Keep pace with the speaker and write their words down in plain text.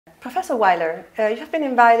Professor Weiler, you have been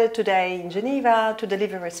invited today in Geneva to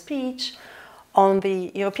deliver a speech on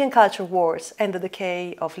the European culture wars and the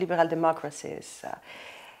decay of liberal democracies.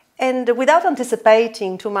 And without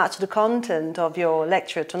anticipating too much the content of your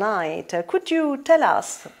lecture tonight, could you tell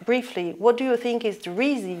us briefly what do you think is the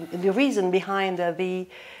reason behind the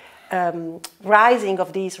rising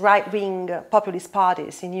of these right-wing populist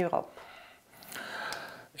parties in Europe?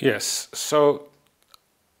 Yes, so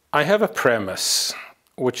I have a premise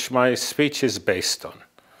which my speech is based on.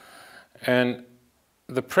 And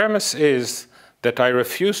the premise is that I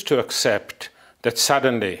refuse to accept that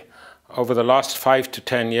suddenly, over the last 5 to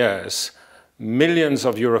 10 years, millions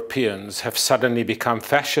of Europeans have suddenly become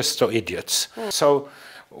fascists or idiots. So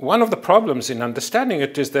one of the problems in understanding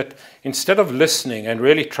it is that instead of listening and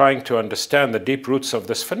really trying to understand the deep roots of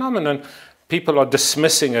this phenomenon, people are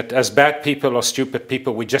dismissing it as bad people or stupid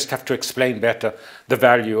people. We just have to explain better the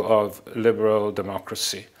value of liberal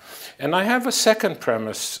democracy. And I have a second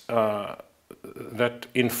premise that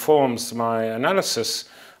informs my analysis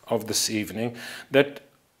of this evening, that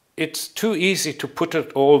it's too easy to put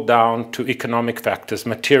it all down to economic factors,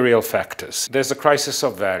 material factors. There's a crisis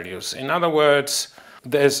of values. In other words,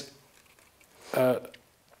 there's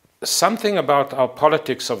something about our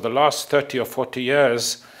politics of the last 30 or 40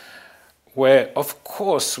 years where, of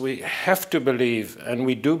course, we have to believe, and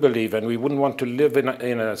we do believe, and we wouldn't want to live in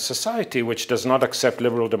a society which does not accept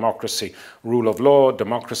liberal democracy, rule of law,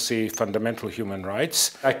 democracy, fundamental human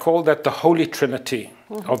rights. I call that the holy trinity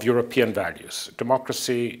of European values: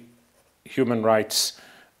 democracy, human rights,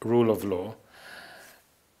 rule of law.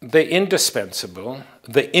 They're indispensable,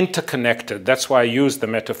 they're interconnected. That's why I use the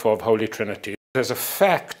metaphor of holy trinity. There's a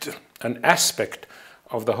fact, an aspect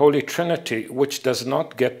of the Holy Trinity which does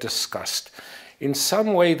not get discussed. In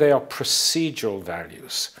some way they are procedural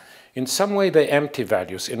values. In some way they're empty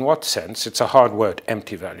values. In what sense? It's a hard word,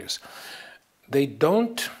 empty values. They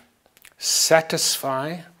don't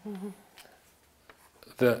satisfy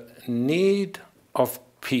the need of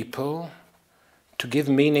people to give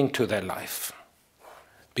meaning to their life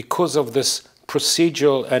because of this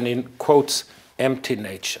procedural and, in quotes, empty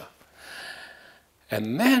nature.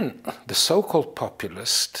 And then the so-called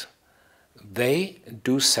populist, they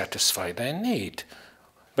do satisfy their need.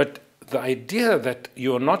 But the idea that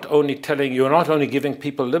you're not only giving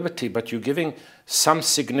people liberty, but you're giving some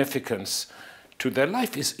significance to their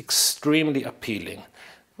life is extremely appealing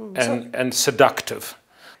and seductive.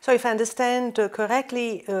 So if I understand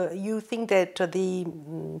correctly, you think that the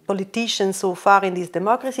politicians so far in these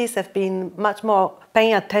democracies have been much more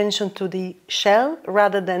paying attention to the shell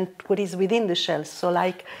rather than what is within the shell. So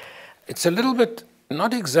like... It's a little bit,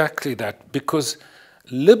 not exactly that, because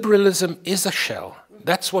liberalism is a shell.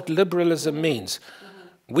 That's what liberalism means.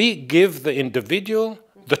 We give the individual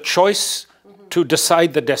the choice to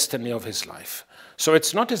decide the destiny of his life. So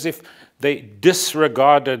it's not as if they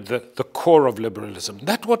disregarded the core of liberalism.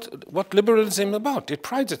 That's what liberalism is about. It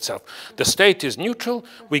prides itself. The state is neutral.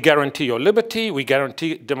 We guarantee your liberty. We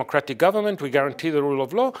guarantee democratic government. We guarantee the rule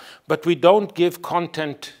of law. But we don't give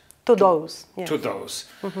content to those. Yes. To those.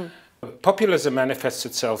 Populism manifests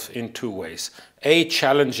itself in two ways. A,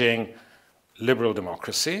 challenging liberal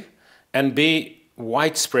democracy, and B,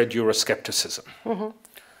 widespread Euroscepticism.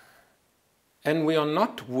 And we are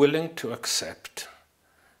not willing to accept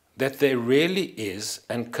that there really is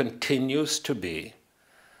and continues to be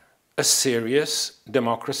a serious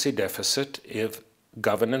democracy deficit in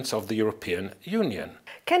governance of the European Union.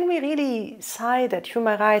 Can we really say that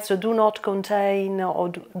human rights do not contain or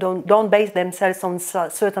don't base themselves on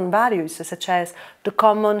certain values, such as the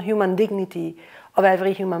common human dignity of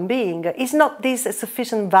every human being? Is not this a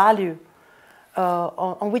sufficient value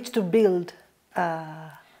on which to build?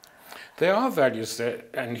 There are values there,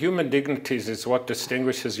 and human dignities is what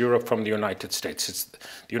distinguishes Europe from the United States. It's the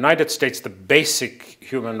United States, the basic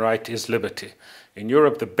human right is liberty. In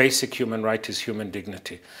Europe, the basic human right is human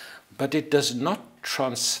dignity. But it does not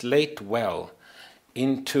translate well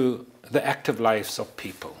into the active lives of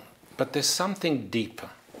people. But there's something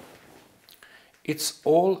deeper. It's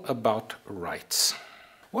all about rights.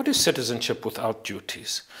 What is citizenship without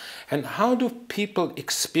duties? And how do people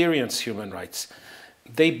experience human rights?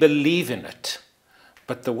 They believe in it,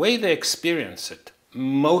 but the way they experience it,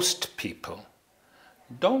 most people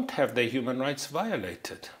don't have their human rights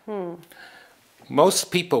violated.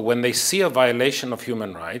 Most people, when they see a violation of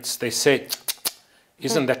human rights, they say,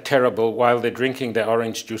 isn't that terrible, while they're drinking their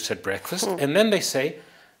orange juice at breakfast? And then they say,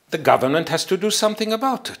 the government has to do something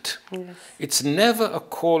about it. Yes. It's never a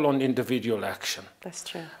call on individual action. That's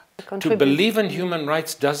true. To believe in human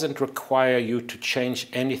rights doesn't require you to change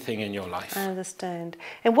anything in your life. I understand.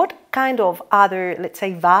 And what kind of other, let's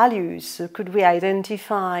say, values could we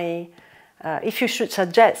identify if you should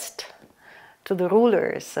suggest to the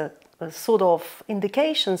rulers sort of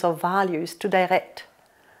indications of values to direct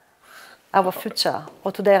our future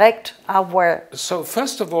or to direct our... So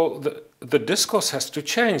first of all, the discourse has to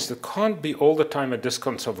change. There can't be all the time a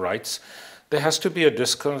discourse of rights. There has to be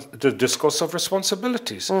the discourse of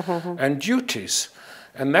responsibilities and duties.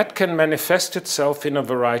 And that can manifest itself in a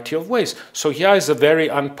variety of ways. So here is a very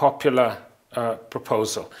unpopular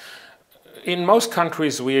proposal. In most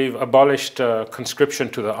countries, we've abolished conscription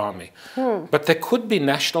to the army. But there could be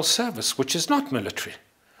national service, which is not military,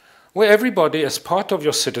 where everybody, as part of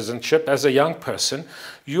your citizenship, as a young person,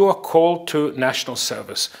 you are called to national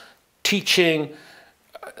service, teaching,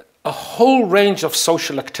 a whole range of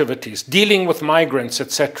social activities, dealing with migrants,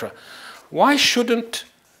 etc. Why shouldn't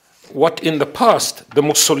what in the past, the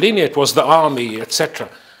Mussolini, it was the army, etc.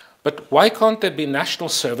 But why can't there be national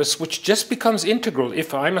service which just becomes integral?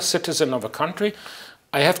 If I'm a citizen of a country,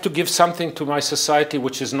 I have to give something to my society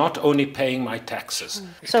which is not only paying my taxes.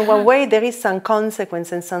 So in one way there is some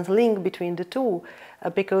consequence and some link between the two,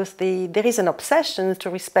 because there is an obsession to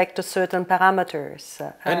respect certain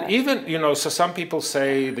parameters. And even, you know, so some people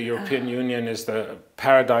say the European Union is the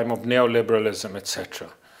paradigm of neoliberalism, etc.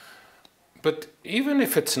 But even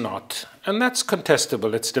if it's not, and that's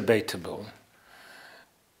contestable, it's debatable,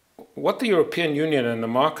 what the European Union and the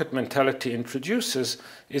market mentality introduces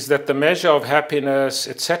is that the measure of happiness,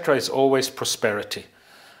 etc., is always prosperity.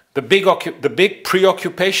 The big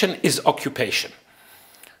preoccupation is occupation.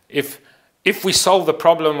 If we solve the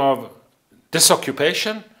problem of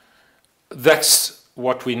disoccupation, that's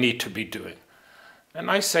what we need to be doing. And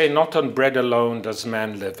I say, not on bread alone does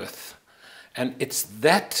man liveth. And it's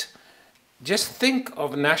that, just think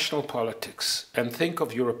of national politics and think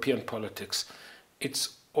of European politics.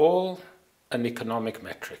 It's all an economic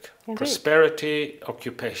metric. Indeed. Prosperity,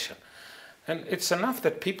 occupation. And it's enough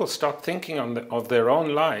that people start thinking of their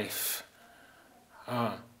own life.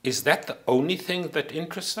 Is that the only thing that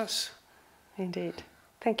interests us? Indeed.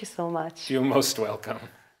 Thank you so much. You're most welcome.